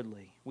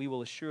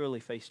assuredly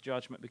face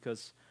judgment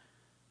because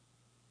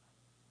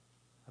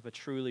of a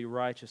truly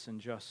righteous and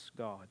just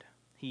God.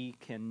 He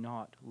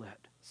cannot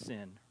let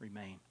sin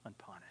remain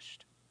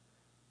unpunished.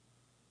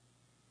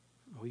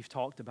 We've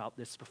talked about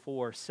this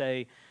before.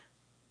 Say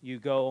you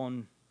go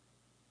on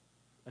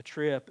a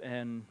trip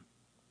and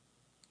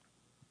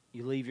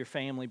you leave your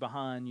family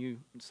behind. You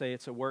say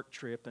it's a work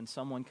trip, and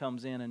someone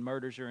comes in and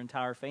murders your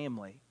entire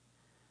family.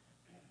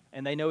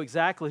 And they know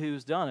exactly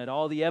who's done it.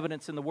 All the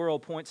evidence in the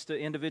world points to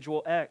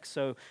individual X.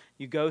 So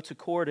you go to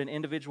court and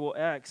individual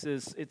X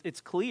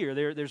it's clear.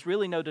 There's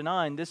really no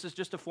denying this is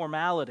just a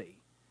formality.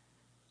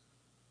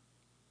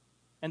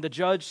 And the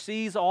judge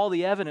sees all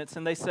the evidence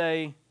and they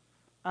say,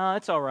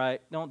 it's all right,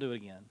 don't do it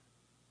again.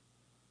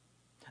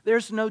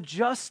 There's no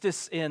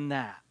justice in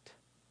that.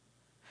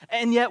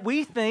 And yet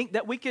we think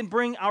that we can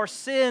bring our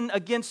sin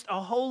against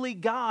a holy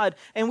God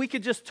and we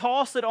could just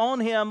toss it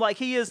on Him like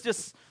He is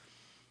just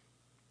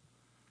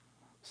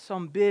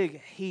some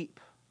big heap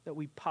that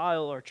we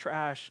pile our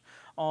trash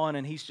on,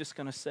 and He's just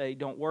going to say,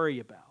 don't worry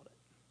about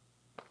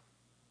it.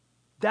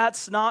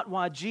 That's not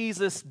why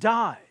Jesus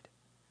died.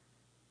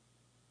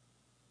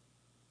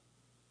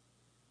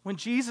 When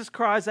Jesus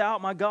cries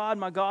out, my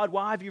God,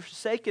 why have you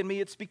forsaken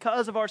me? It's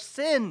because of our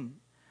sin.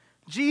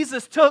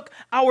 Jesus took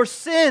our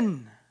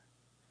sin.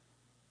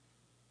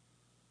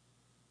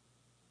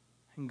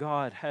 And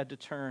God had to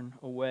turn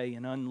away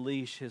and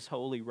unleash His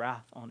holy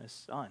wrath on His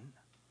Son.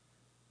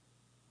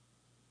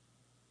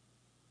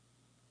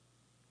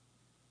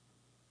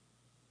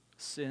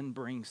 Sin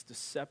brings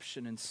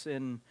deception and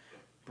sin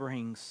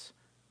brings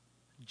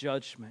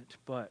judgment,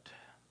 but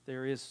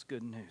there is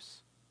good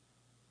news.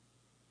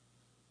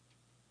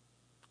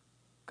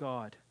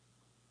 God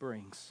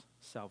brings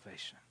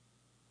salvation.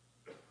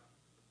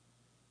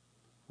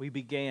 We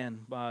began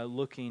by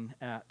looking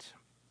at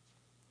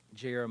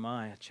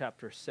Jeremiah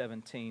chapter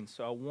 17,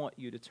 so I want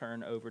you to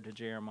turn over to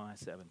Jeremiah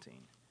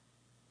 17.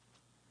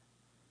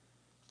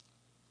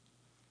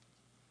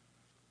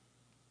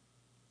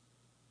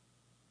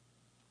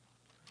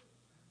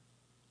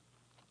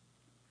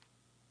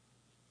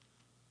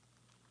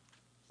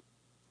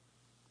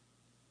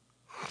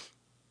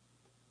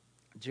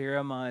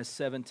 Jeremiah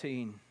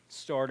 17,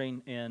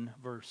 starting in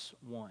verse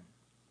 1.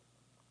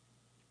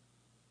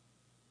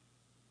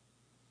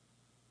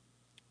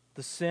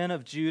 The sin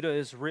of Judah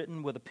is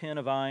written with a pen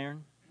of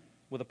iron,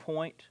 with a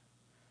point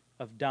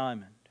of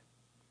diamond.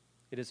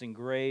 It is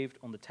engraved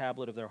on the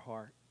tablet of their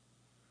heart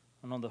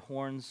and on the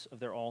horns of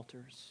their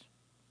altars.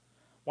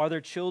 while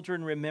their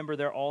children remember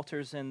their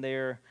altars and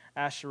their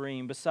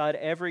asherim, beside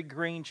every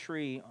green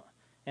tree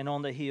and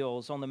on the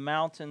hills, on the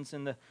mountains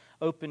and the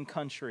open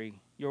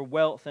country, your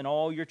wealth and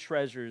all your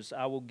treasures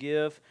I will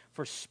give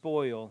for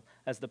spoil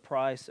as the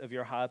price of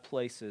your high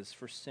places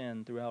for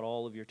sin throughout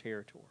all of your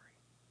territory.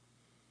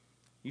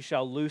 You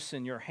shall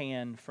loosen your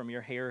hand from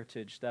your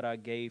heritage that I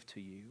gave to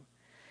you,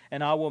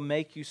 and I will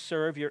make you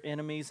serve your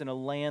enemies in a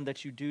land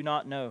that you do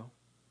not know.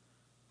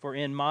 For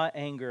in my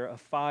anger a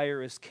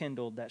fire is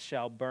kindled that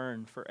shall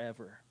burn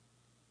forever.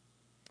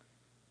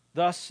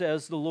 Thus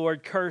says the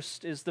Lord,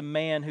 cursed is the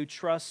man who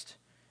trusts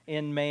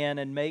in man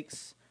and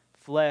makes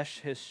flesh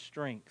his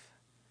strength,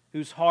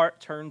 whose heart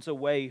turns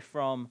away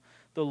from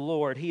the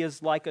Lord. He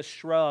is like a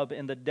shrub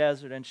in the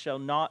desert and shall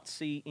not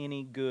see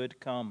any good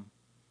come.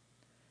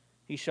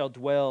 He shall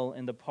dwell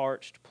in the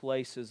parched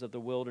places of the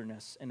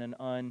wilderness in an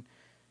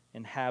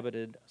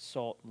uninhabited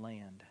salt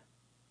land.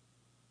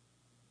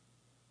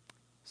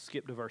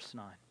 Skip to verse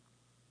 9.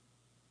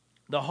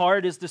 The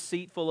heart is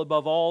deceitful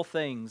above all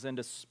things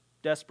and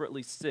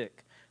desperately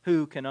sick.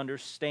 Who can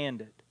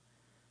understand it?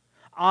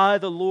 I,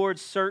 the Lord,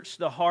 search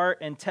the heart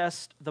and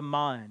test the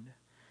mind,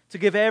 to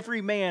give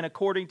every man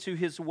according to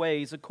his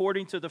ways,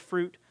 according to the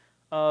fruit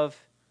of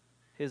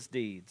his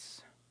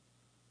deeds.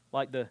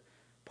 Like the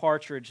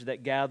partridge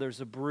that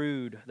gathers a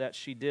brood that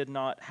she did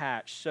not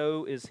hatch,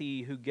 so is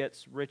he who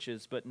gets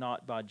riches, but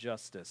not by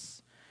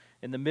justice.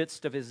 In the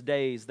midst of his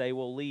days they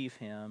will leave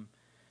him,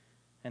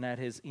 and at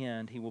his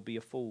end he will be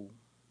a fool.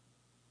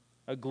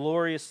 A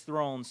glorious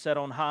throne set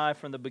on high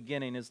from the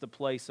beginning is the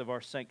place of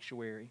our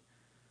sanctuary.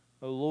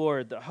 O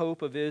Lord, the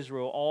hope of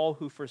Israel, all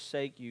who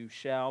forsake you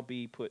shall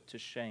be put to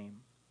shame.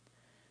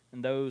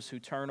 And those who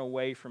turn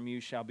away from you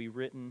shall be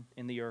written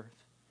in the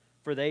earth.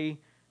 For they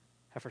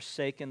have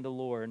forsaken the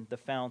Lord, the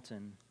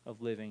fountain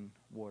of living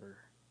water.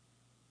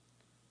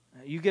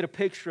 You get a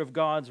picture of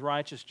God's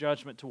righteous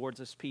judgment towards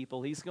His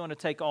people. He's going to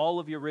take all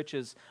of your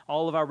riches,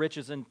 all of our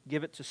riches, and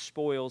give it to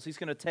spoils. He's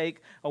going to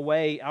take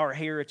away our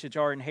heritage,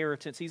 our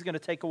inheritance. He's going to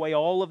take away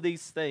all of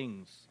these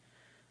things.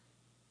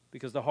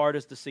 Because the heart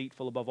is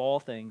deceitful above all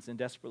things and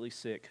desperately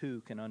sick.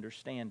 Who can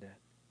understand it?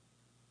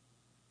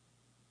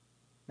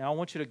 Now I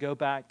want you to go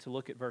back to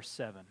look at verse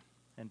 7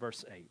 and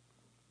verse 8.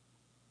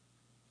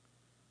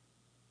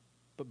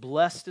 But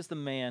blessed is the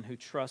man who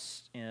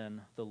trusts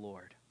in the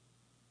Lord,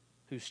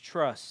 whose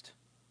trust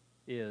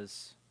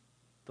is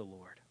the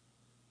Lord.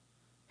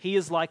 He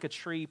is like a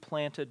tree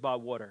planted by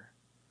water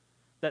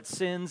that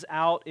sends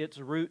out its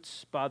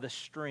roots by the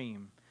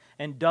stream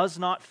and does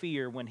not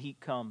fear when heat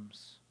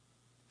comes.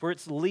 For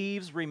its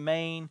leaves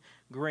remain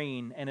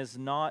green and is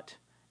not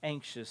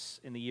anxious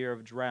in the year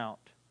of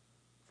drought,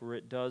 for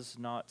it does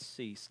not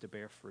cease to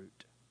bear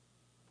fruit.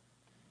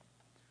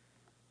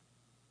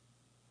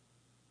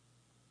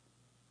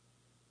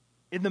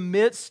 In the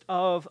midst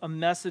of a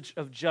message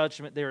of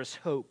judgment, there is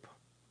hope.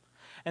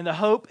 And the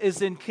hope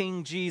is in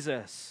King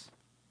Jesus.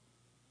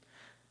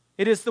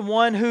 It is the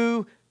one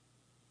who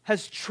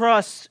has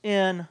trust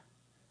in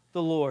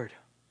the Lord.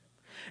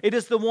 It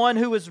is the one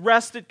who is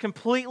rested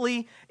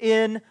completely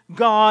in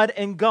God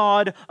and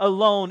God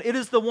alone. It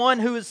is the one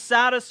whose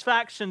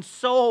satisfaction,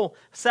 soul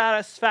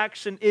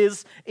satisfaction,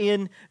 is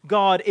in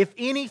God. If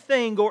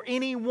anything or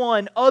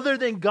anyone other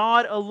than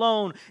God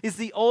alone is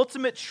the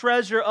ultimate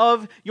treasure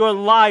of your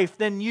life,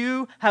 then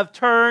you have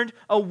turned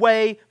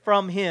away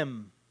from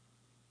Him.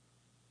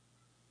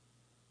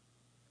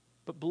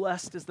 But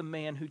blessed is the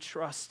man who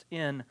trusts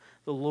in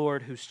the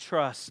Lord, whose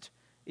trust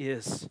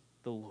is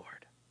the Lord.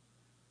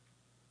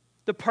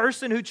 The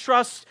person who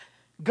trusts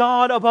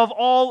God above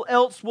all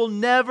else will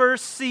never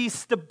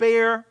cease to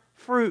bear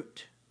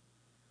fruit.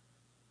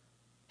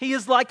 He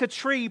is like a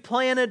tree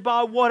planted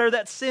by water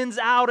that sends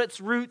out its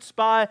roots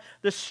by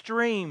the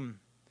stream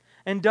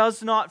and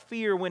does not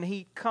fear when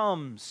heat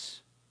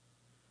comes,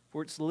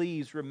 for its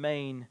leaves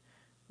remain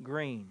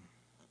green.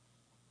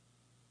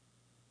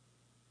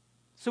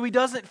 So he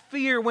doesn't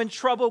fear when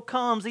trouble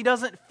comes. He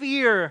doesn't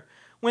fear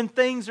when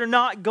things are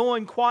not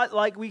going quite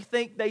like we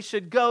think they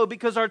should go,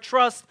 because our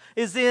trust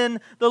is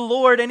in the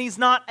Lord, and He's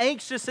not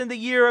anxious in the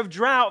year of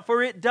drought,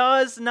 for it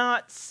does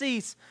not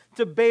cease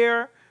to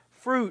bear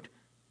fruit,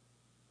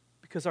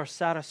 because our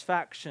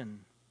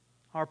satisfaction,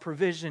 our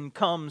provision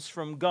comes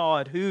from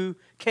God, who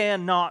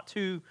cannot,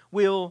 who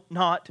will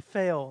not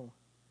fail.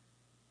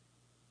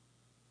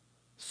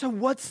 So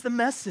what's the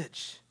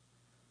message?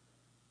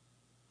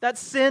 That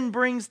sin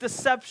brings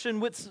deception,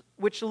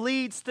 which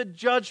leads to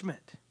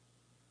judgment.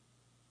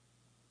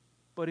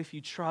 But if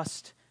you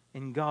trust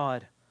in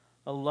God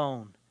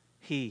alone,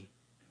 He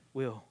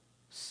will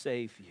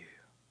save you.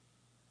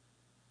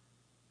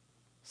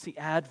 See,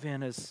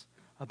 Advent is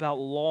about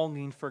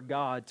longing for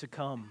God to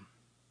come.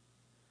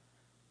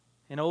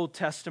 In Old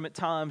Testament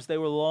times, they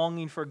were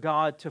longing for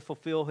God to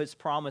fulfill His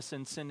promise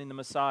in sending the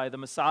Messiah. The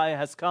Messiah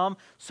has come,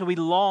 so we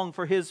long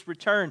for His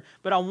return.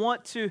 But I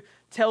want to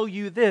tell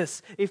you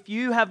this. If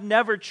you have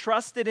never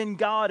trusted in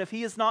God, if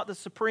He is not the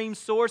supreme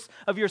source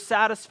of your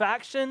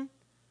satisfaction,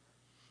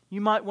 you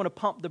might want to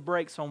pump the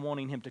brakes on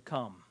wanting Him to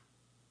come.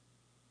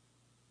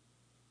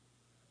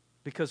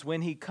 Because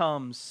when He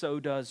comes, so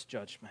does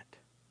judgment.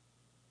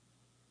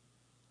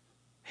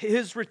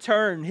 His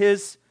return,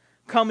 His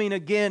coming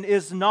again,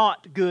 is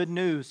not good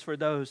news for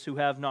those who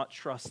have not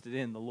trusted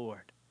in the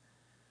Lord.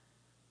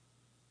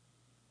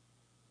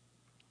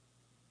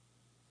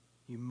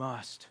 You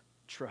must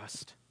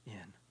trust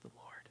in the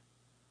Lord.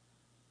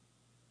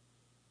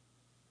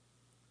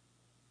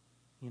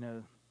 You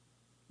know,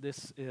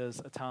 this is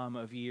a time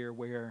of year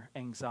where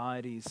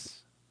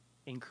anxieties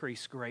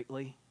increase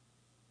greatly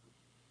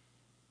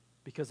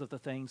because of the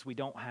things we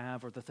don't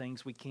have, or the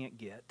things we can't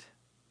get,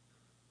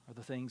 or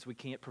the things we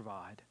can't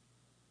provide.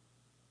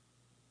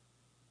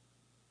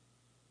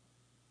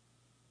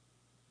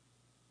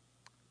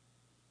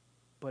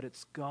 But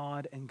it's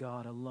God and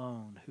God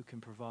alone who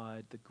can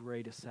provide the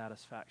greatest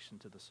satisfaction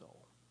to the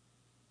soul.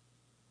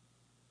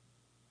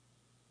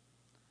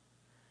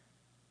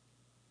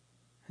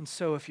 And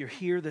so if you're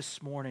here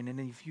this morning and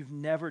if you've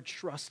never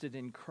trusted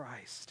in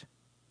Christ,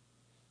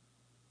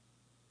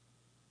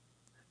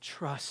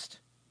 trust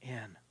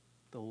in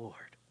the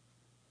Lord.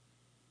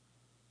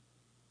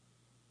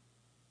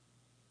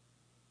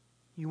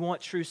 You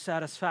want true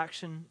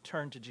satisfaction?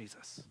 Turn to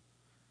Jesus.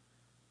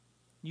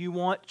 You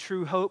want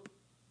true hope?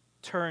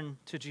 Turn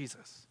to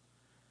Jesus.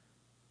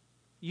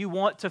 You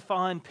want to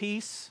find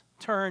peace?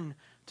 Turn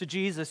to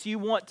Jesus. You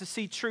want to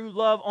see true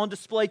love on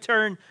display?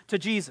 Turn to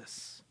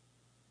Jesus.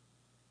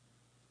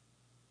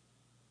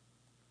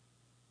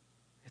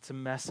 It's a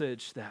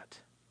message that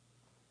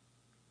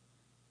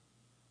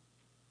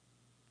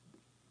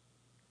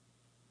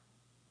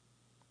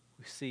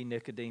we see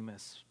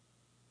Nicodemus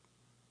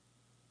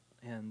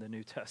in the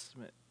New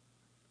Testament.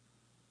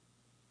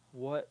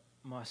 What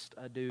must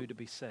I do to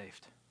be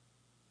saved?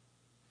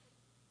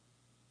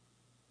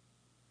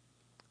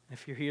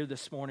 If you're here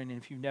this morning and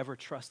if you've never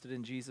trusted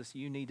in Jesus,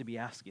 you need to be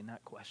asking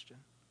that question.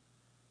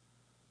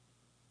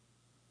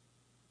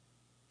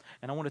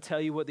 And I want to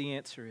tell you what the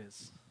answer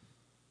is.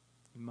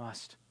 You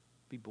must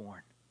be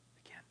born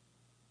again.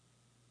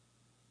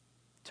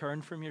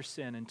 Turn from your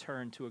sin and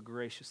turn to a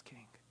gracious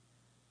King.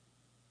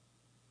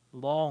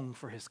 Long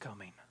for His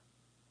coming.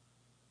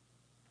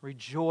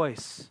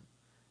 Rejoice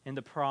in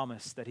the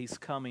promise that He's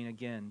coming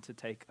again to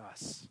take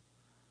us.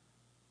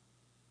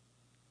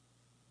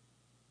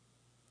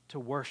 To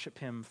worship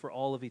Him for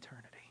all of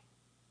eternity.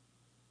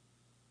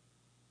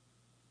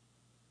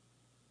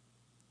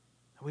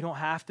 We don't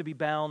have to be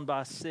bound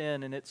by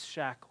sin and its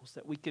shackles,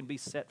 that we can be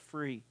set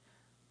free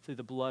through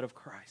the blood of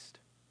Christ.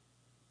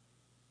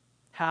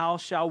 How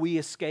shall we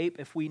escape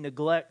if we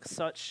neglect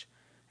such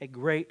a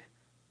great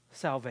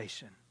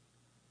salvation?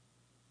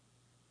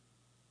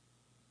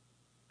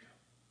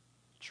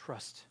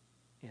 Trust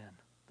in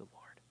the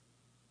Lord.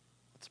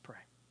 Let's pray.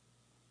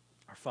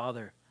 Our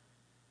Father,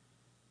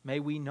 may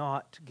we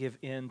not give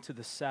in to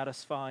the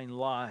satisfying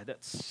lie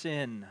that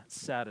sin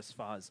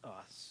satisfies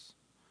us.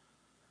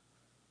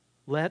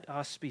 Let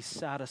us be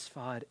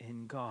satisfied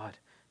in God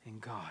and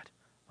God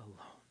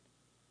alone.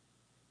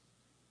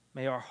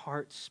 May our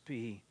hearts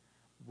be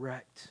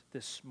wrecked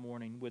this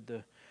morning with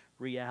the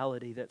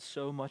reality that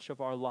so much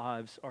of our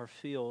lives are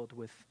filled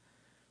with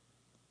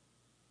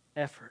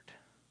effort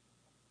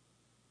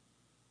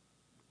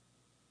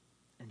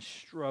and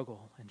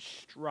struggle and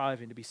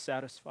striving to be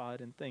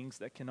satisfied in things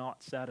that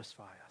cannot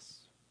satisfy us.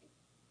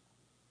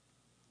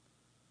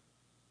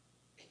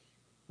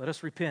 Let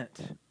us repent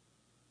and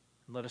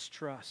let us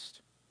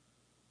trust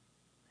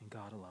in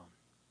God alone.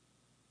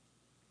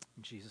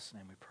 In Jesus'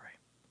 name we pray.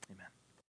 Amen.